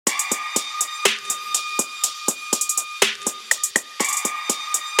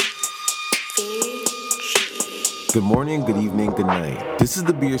Good morning, good evening, good night. This is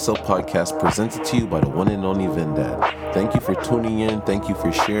the Be Yourself podcast presented to you by the one and only Vendad. Thank you for tuning in, thank you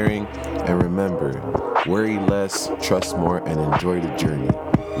for sharing, and remember, worry less, trust more, and enjoy the journey.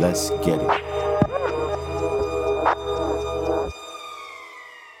 Let's get it.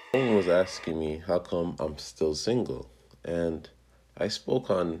 Someone was asking me how come I'm still single, and I spoke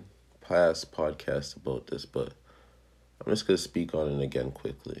on past podcasts about this, but I'm just gonna speak on it again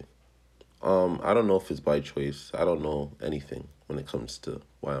quickly. I don't know if it's by choice. I don't know anything when it comes to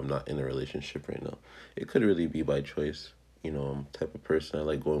why I'm not in a relationship right now. It could really be by choice. I'm the type of person I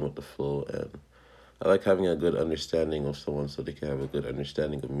like going with the flow, and I like having a good understanding of someone so they can have a good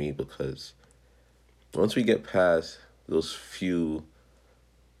understanding of me, because once we get past those few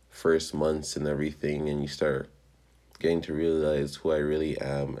first months and everything and you start getting to realize who I really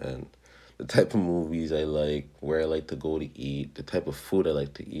am and the type of movies I like, where I like to go to eat, the type of food I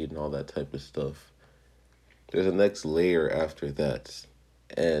like to eat, and all that type of stuff. There's a next layer after that.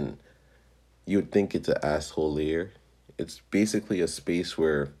 And you would think it's an asshole layer. It's basically a space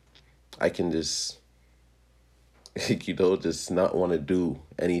where I can just, just not want to do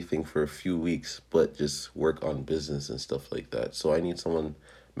anything for a few weeks, but just work on business and stuff like that. So I need someone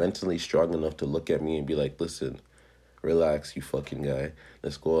mentally strong enough to look at me and be like, listen, relax, you fucking guy.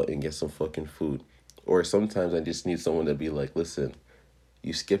 Let's go out and get some fucking food. Or sometimes I just need someone to be like, listen,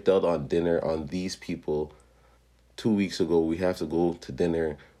 you skipped out on dinner on these people 2 weeks ago. We have to go to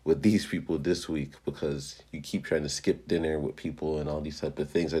dinner with these people this week because you keep trying to skip dinner with people and all these type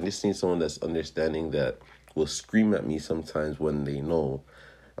of things. I just need someone that's understanding, that will scream at me sometimes when they know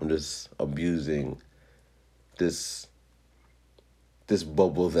I'm just abusing this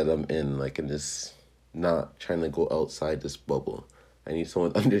bubble that I'm in, like, and just not trying to go outside this bubble. I need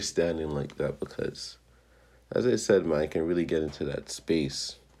someone understanding like that, because as I said, man, I can really get into that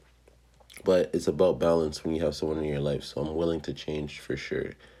space. But it's about balance when you have someone in your life. So I'm willing to change for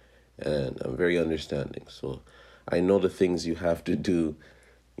sure. And I'm very understanding. So I know the things you have to do,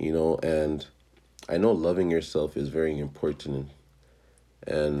 and I know loving yourself is very important.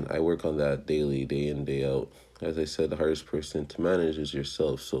 And I work on that daily, day in, day out. As I said, the hardest person to manage is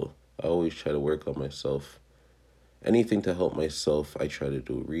yourself. So I always try to work on myself. Anything to help myself, I try to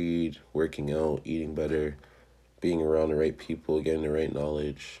do. Read, working out, eating better, being around the right people, getting the right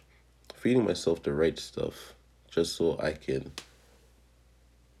knowledge, feeding myself the right stuff, just so I can,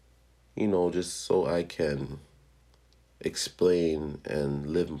 just so I can explain and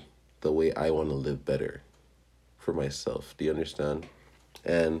live the way I want to live better for myself. Do you understand?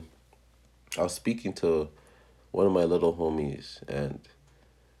 And I was speaking to one of my little homies, and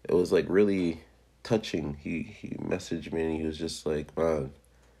it was like really touching. He messaged me and he was just like, man,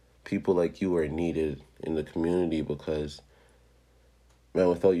 people like you are needed in the community, because man,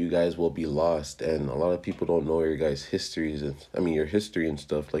 without you guys we'll be lost. And a lot of people don't know your guys' histories, and your history and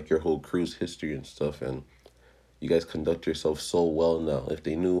stuff, like your whole crew's history and stuff. And you guys conduct yourself so well now. If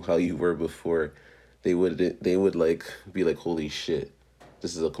they knew how you were before, they would like be like, holy shit,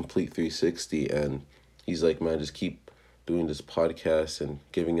 this is a complete 360. And he's like, man, just keep doing this podcast and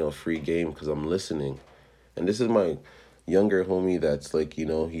giving out free game because I'm listening. And this is my younger homie that's like,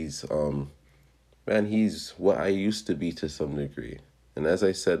 he's man, he's what I used to be to some degree. And as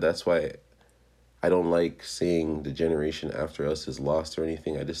I said, that's why I don't like saying the generation after us is lost or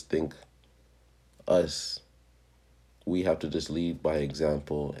anything. I just think us, we have to just lead by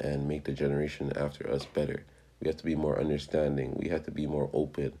example and make the generation after us better. We have to be more understanding. We have to be more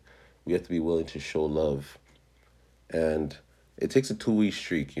open. We have to be willing to show love. And it takes a 2 week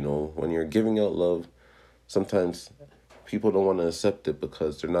streak, when you're giving out love. Sometimes people don't want to accept it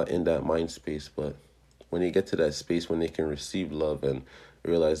because they're not in that mind space. But when they get to that space when they can receive love and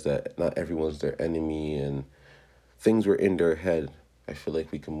realize that not everyone's their enemy and things were in their head, I feel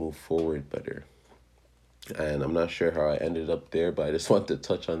like we can move forward better. And I'm not sure how I ended up there, but I just want to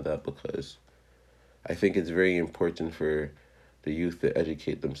touch on that because I think it's very important for the youth to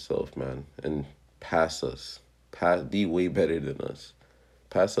educate themselves, man, and pass us, be way better than us.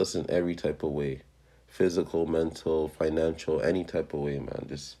 Pass us in every type of way, physical, mental, financial, any type of way, man.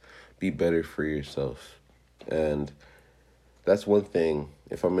 Just be better for yourself. And that's one thing.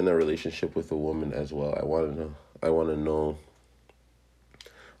 If I'm in a relationship with a woman as well, I want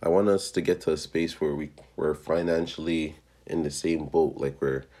us to get to a space where we're financially in the same boat. Like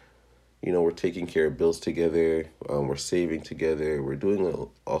we're taking care of bills together. We're saving together. We're doing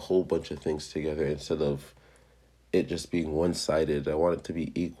a whole bunch of things together instead of it just being one-sided. I want it to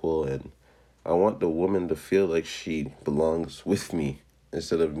be equal, and I want the woman to feel like she belongs with me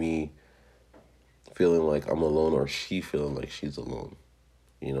instead of me feeling like I'm alone or she feeling like she's alone.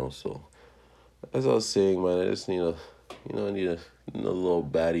 So as I was saying, man, I just need a, I need a little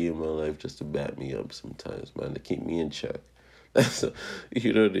baddie in my life just to bat me up sometimes, man, to keep me in check. So,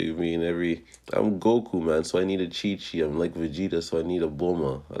 you know what I mean? I'm Goku, man, so I need a Chi-Chi. I'm like Vegeta, so I need a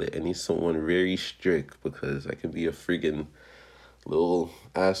Bulma. I need someone very strict because I can be a friggin' little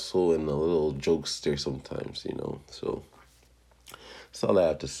asshole and a little jokester sometimes, So that's all I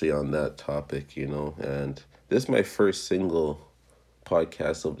have to say on that topic. And this is my first single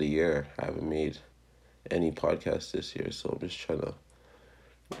podcast of the year. I haven't made any podcast this year, so I'm just trying to,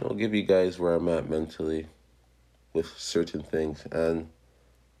 give you guys where I'm at mentally with certain things. And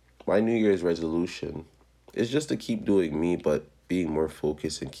my New Year's resolution is just to keep doing me, but being more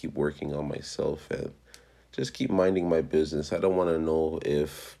focused and keep working on myself and just keep minding my business. I don't want to know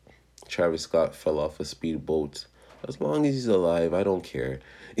if Travis Scott fell off a speedboat. As long as he's alive, I don't care.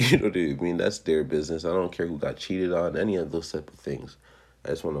 You know what I mean? That's their business. I don't care who got cheated on, any of those type of things. I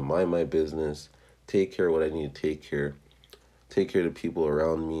just want to mind my business, take care of what I need to take care of the people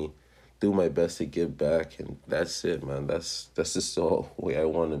around me, do my best to give back, and that's it, man. That's just the way I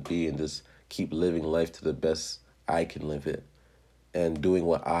want to be, and just keep living life to the best I can live it, and doing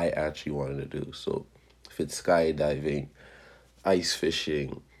what I actually wanted to do. So, if it's skydiving, ice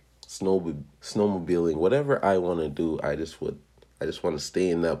fishing, snowmobiling, whatever I want to do, I just want to stay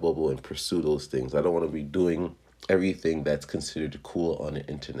in that bubble and pursue those things. I don't want to be doing everything that's considered cool on the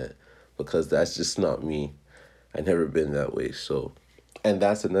internet because that's just not me. I never been that way. So, and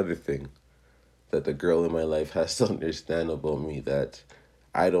that's another thing that the girl in my life has to understand about me, that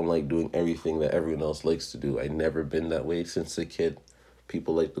I don't like doing everything that everyone else likes to do. I never been that way since a kid.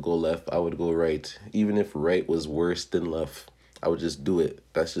 People like to go left, I would go right. Even if right was worse than left, I would just do it.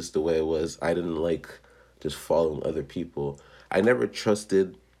 That's just the way it was. I didn't like just following other people. I never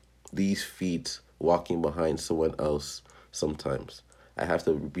trusted these feet walking behind someone else sometimes. I have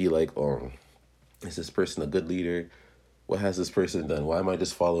to be like, oh, is this person a good leader? What has this person done? Why am I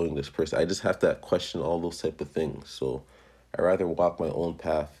just following this person? I just have to question all those type of things. So I rather walk my own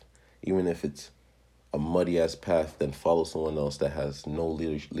path, even if it's a muddy ass path, than follow someone else that has no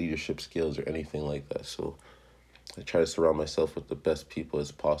leadership skills or anything like that. So I try to surround myself with the best people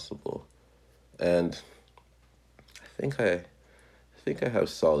as possible. And I think I, I think I have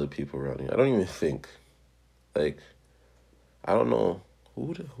solid people around me. I don't even think, like, I don't know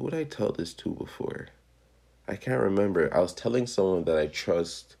who would I tell this to before. I can't remember. I was telling someone that I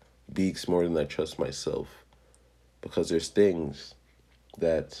trust Beaks more than I trust myself because there's things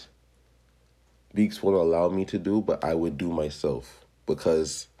that Beaks won't allow me to do, but I would do myself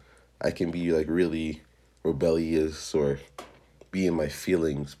because I can be like really rebellious or be in my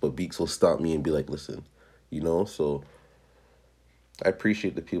feelings, but Beaks will stop me and be like, listen. So I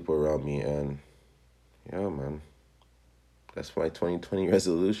appreciate the people around me, and yeah, man, that's my 2020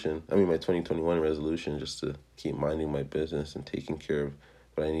 resolution. I mean, my 2021 resolution, just to keep minding my business and taking care of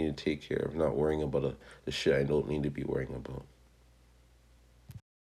what I need to take care of, not worrying about the shit I don't need to be worrying about.